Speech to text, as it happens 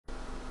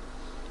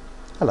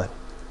Hello,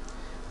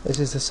 this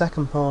is the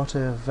second part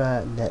of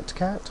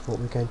netcat. What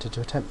we're going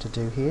to attempt to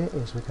do here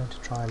is we're going to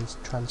try and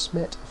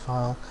transmit a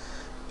file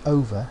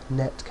over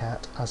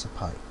netcat as a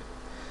pipe.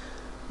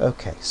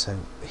 Okay, so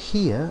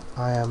here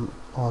I am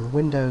on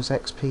Windows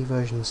XP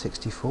version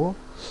 64,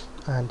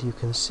 and you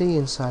can see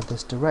inside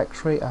this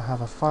directory I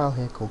have a file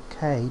here called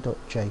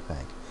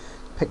k.jpg,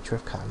 picture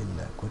of Kylie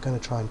Minogue. We're going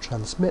to try and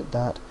transmit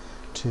that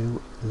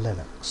to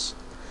Linux.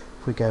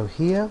 If we go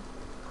here,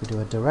 if we do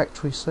a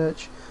directory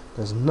search,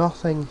 there's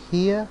nothing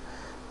here,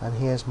 and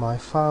here's my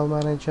file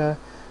manager.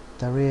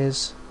 There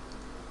is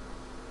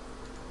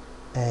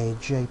a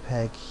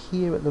JPEG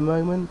here at the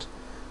moment,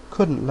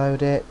 couldn't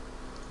load it,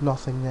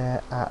 nothing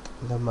there at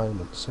the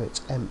moment, so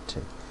it's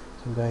empty.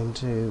 So I'm going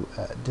to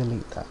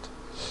delete that.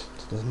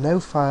 So there's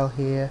no file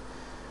here.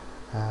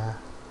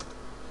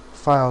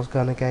 File's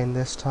gone again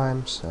this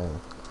time, so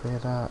clear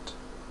that.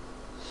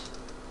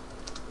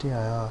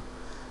 dir,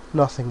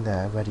 nothing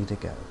there, ready to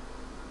go.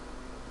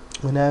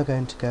 We're now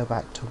going to go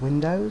back to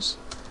Windows,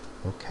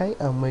 okay,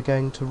 and we're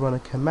going to run a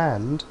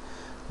command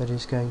that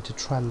is going to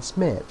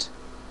transmit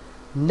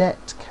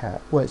netcat,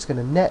 well, it's going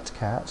to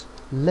netcat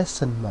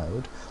listen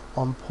mode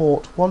on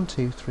port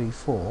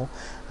 1234,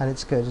 and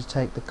it's going to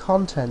take the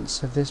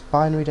contents of this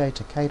binary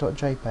data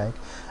k.jpg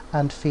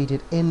and feed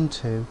it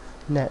into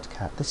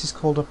netcat. This is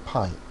called a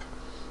pipe.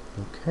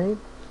 Okay,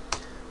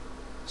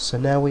 so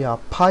now we are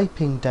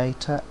piping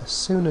data as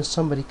soon as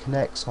somebody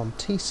connects on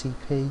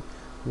TCP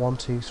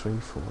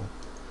 1234.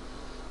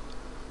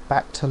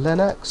 Back to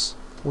Linux,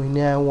 we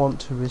now want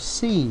to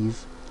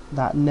receive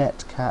that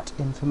netcat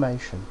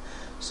information.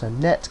 So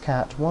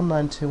netcat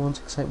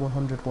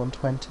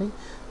 192.168.100.120,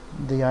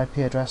 the IP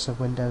address of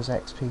Windows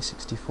XP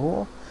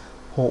 64,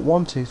 port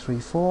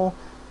 1234,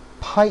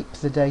 pipe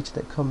the data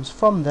that comes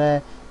from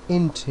there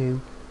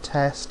into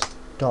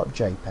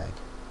test.jpg.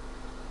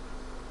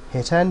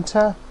 Hit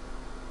enter.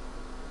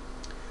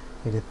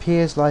 It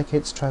appears like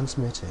it's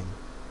transmitting.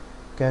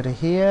 Go to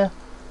here.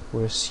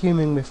 We're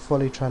assuming we've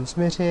fully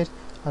transmitted.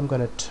 I'm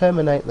going to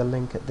terminate the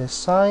link at this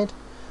side.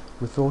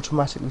 We've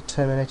automatically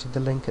terminated the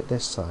link at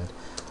this side.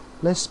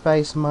 List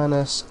space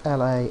minus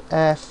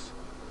LAF.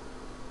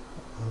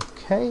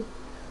 Okay.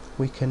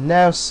 We can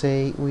now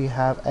see we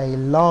have a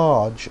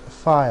large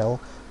file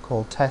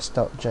called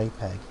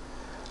test.jpg.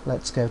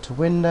 Let's go to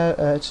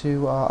window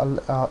to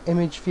our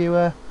image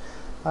viewer,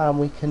 and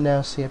we can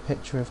now see a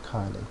picture of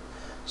Kylie.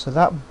 So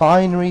that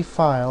binary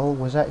file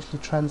was actually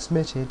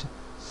transmitted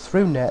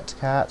through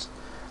netcat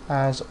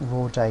as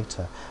raw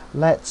data.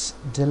 Let's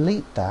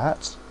delete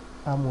that,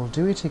 and we'll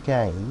do it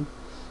again,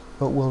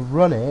 but we'll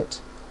run it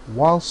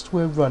whilst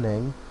we're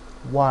running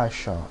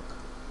Wireshark.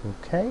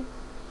 Okay,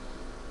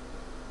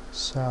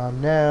 so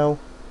I'm now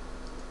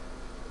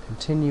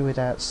continue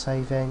without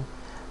saving,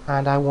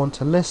 and I want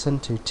to listen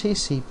to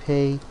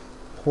TCP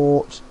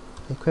port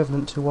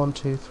equivalent to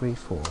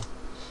 1234.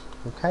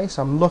 Okay,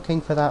 so I'm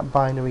looking for that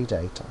binary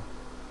data.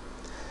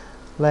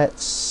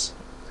 Let's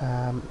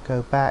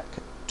go back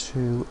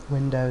to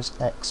Windows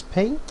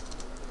XP.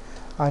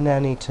 I now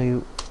need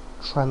to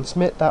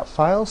transmit that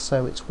file,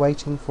 so it's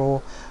waiting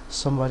for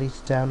somebody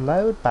to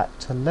download. Back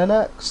to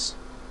Linux.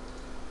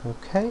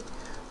 Okay,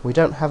 we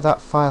don't have that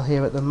file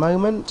here at the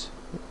moment,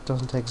 it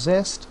doesn't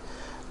exist.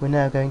 We're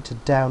now going to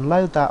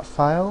download that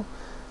file,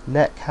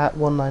 netcat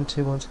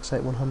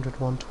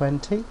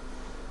 192.168.100.120,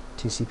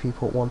 TCP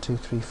port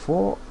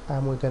 1234,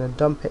 and we're going to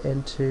dump it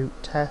into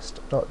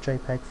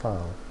test.jpg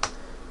file.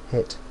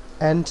 Hit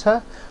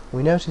enter.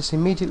 We notice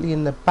immediately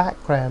in the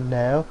background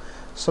now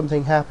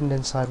something happened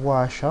inside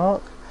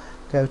Wireshark.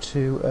 Go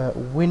to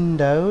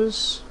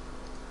Windows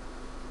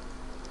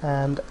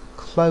and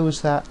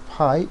close that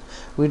pipe.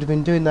 We'd have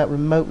been doing that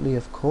remotely,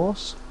 of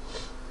course.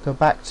 Go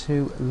back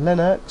to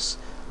Linux.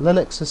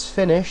 Linux has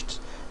finished.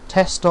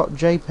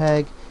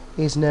 Test.jpg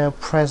is now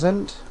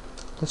present.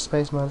 The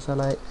space minus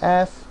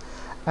LAF,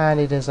 and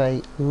it is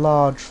a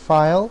large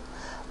file.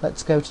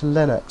 Let's go to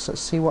Linux.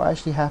 Let's see what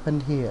actually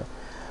happened here.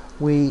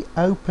 We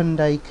opened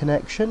a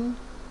connection,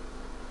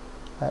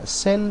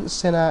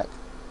 synac,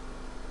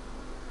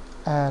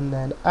 and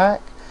then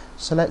ac.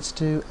 So let's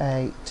do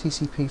a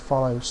TCP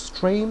follow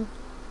stream.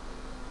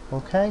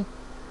 Okay,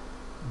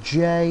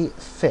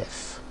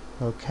 jfif.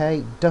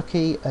 Okay,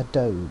 ducky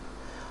adobe.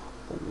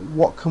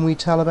 What can we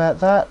tell about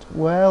that?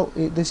 Well,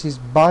 this is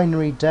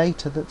binary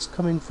data that's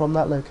coming from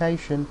that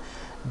location.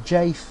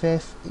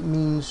 jfif, it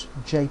means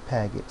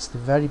JPEG. It's the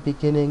very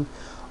beginning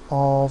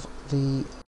of the